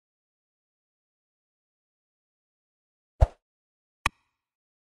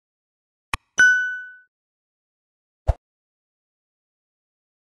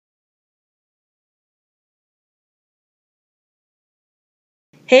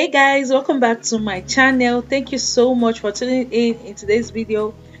Hey guys, welcome back to my channel. Thank you so much for tuning in today's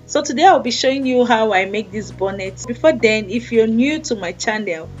video. So today I'll be showing you how I make this bonnet. Before then, if you're new to my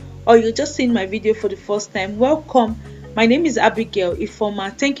channel or you're just seeing my video for the first time, welcome. My name is Abigail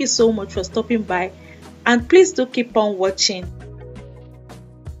Ifoma. Thank you so much for stopping by, and please do keep on watching.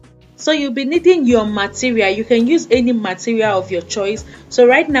 So you'll be needing your material. You can use any material of your choice. So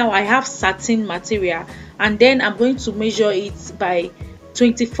right now I have satin material, and then I'm going to measure it by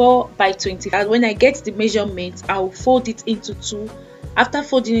 24 by 20. And when I get the measurement, I'll fold it into two. After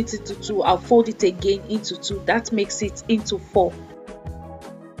folding it into two, I'll fold it again into two. That makes it into four.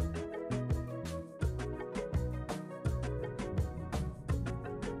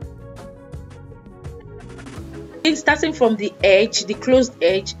 Starting from the edge, the closed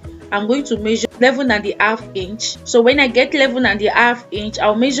edge, I'm going to measure 11.5 inch. So when I get 11.5 inch,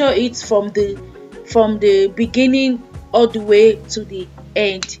 I'll measure it from the beginning all the way to the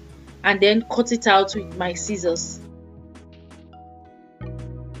end, and then cut it out with my scissors.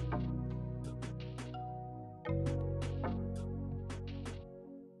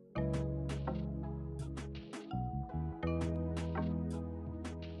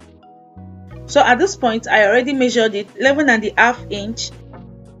 So at this point, I already measured it 11.5 inch.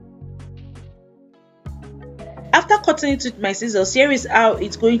 After cutting it with my scissors, here is how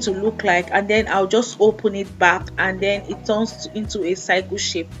it's going to look like, and then I'll just open it back and then it turns into a circle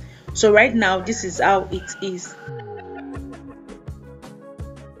shape. So right now this is how it is.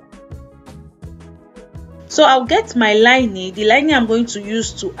 So I'll get my lining. The lining I'm going to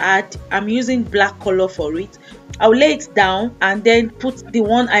use to add, I'm using black color for it. I'll lay it down and then put the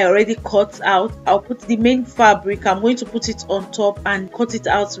one I already cut out. I'll put the main fabric. I'm going to put it on top and cut it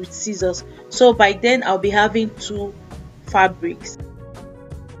out with scissors. So by then I'll be having two fabrics.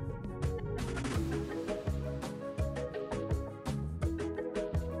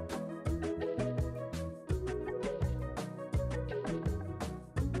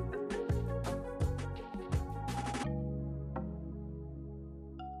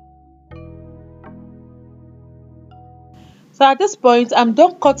 So at this point, I'm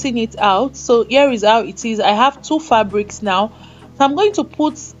done cutting it out. So here is how it is. I have two fabrics now. So I'm going to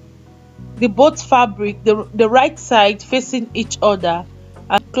put the both fabric, the right side facing each other,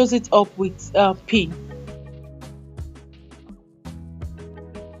 and close it up with pin.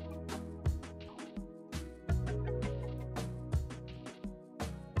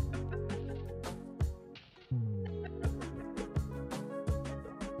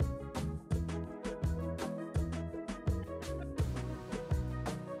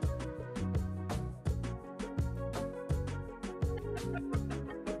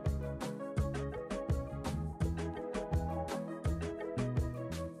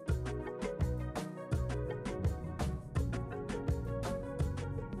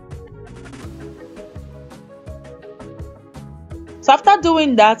 So after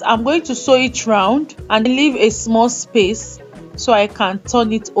doing that, I'm going to sew it round and leave a small space so I can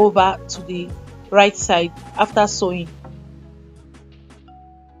turn it over to the right side after sewing.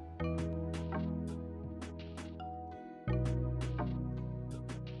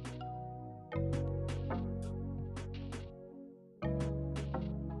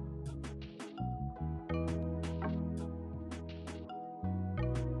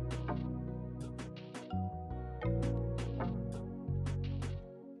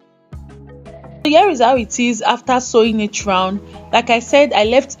 So here is how it is after sewing it round. Like I said, I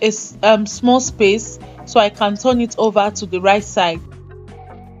left a small space so I can turn it over to the right side.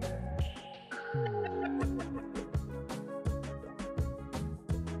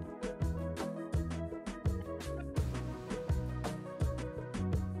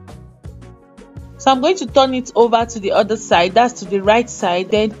 So I'm going to turn it over to the other side, that's to the right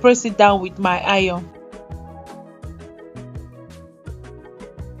side, then press it down with my iron.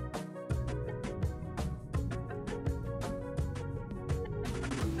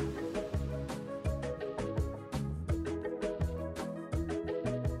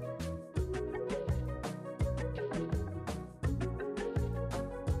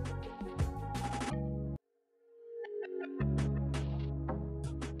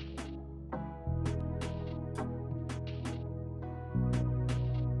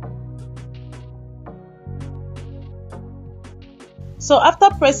 So after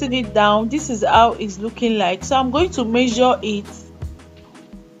pressing it down, this is how it's looking like. So I'm going to measure it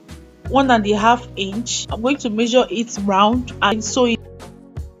 1.5 inch. I'm going to measure it round and sew it.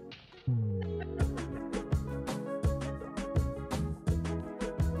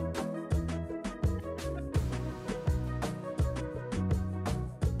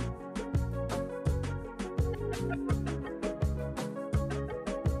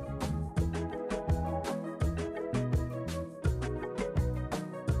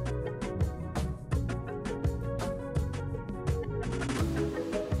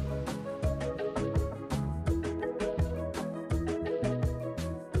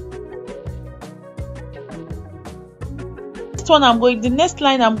 The next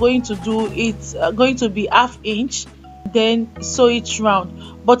line I'm going to do, it's going to be ½ inch, then sew it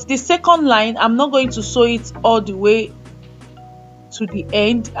round. But the second line, I'm not going to sew it all the way to the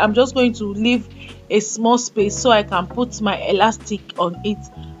end. I'm just going to leave a small space so I can put my elastic on it.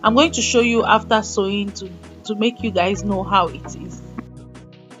 I'm going to show you after sewing to make you guys know how it is.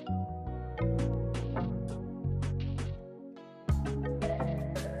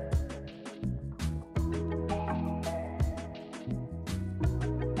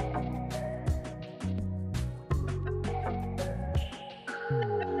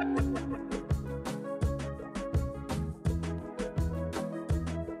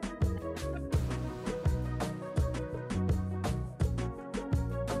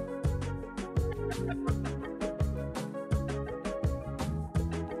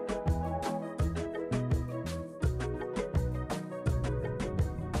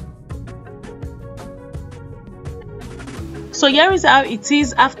 So here is how it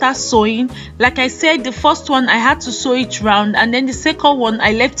is after sewing. Like I said, the first one I had to sew it round, and then the second one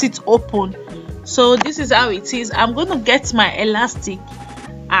I left it open. So this is how it is. I'm going to get my elastic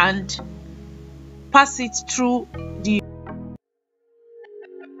and pass it through the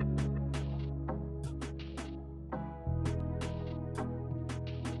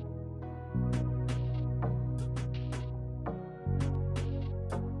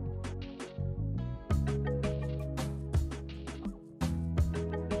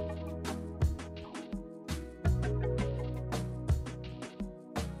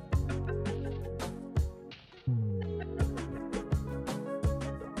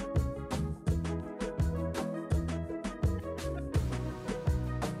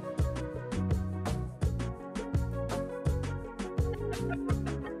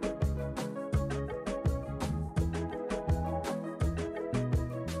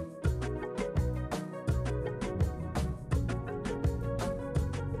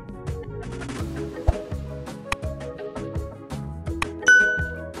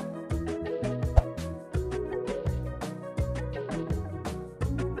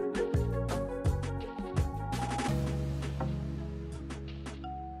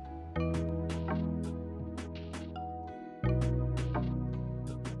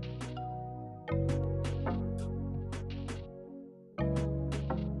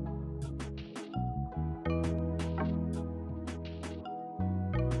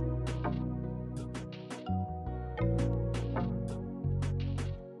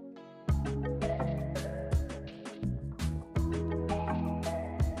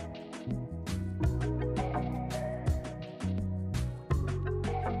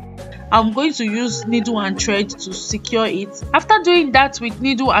I'm going to use needle and thread to secure it. After doing that with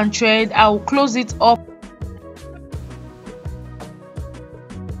needle and thread, I'll close it up.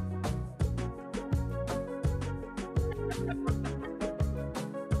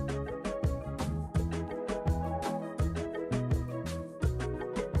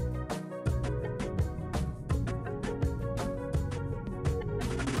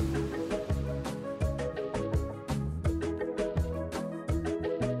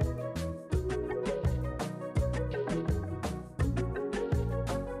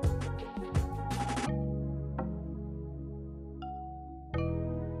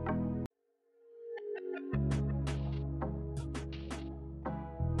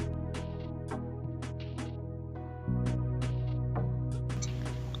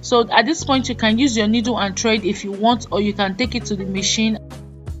 So at this point, you can use your needle and thread if you want, or you can take it to the machine.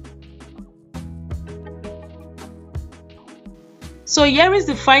 So here is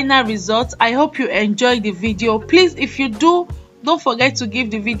the final result. I hope you enjoyed the video. Please, if you do, don't forget to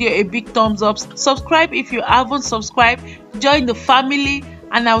give the video a big thumbs up. Subscribe if you haven't subscribed. Join the family,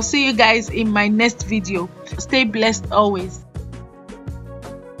 and I'll see you guys in my next video. Stay blessed always.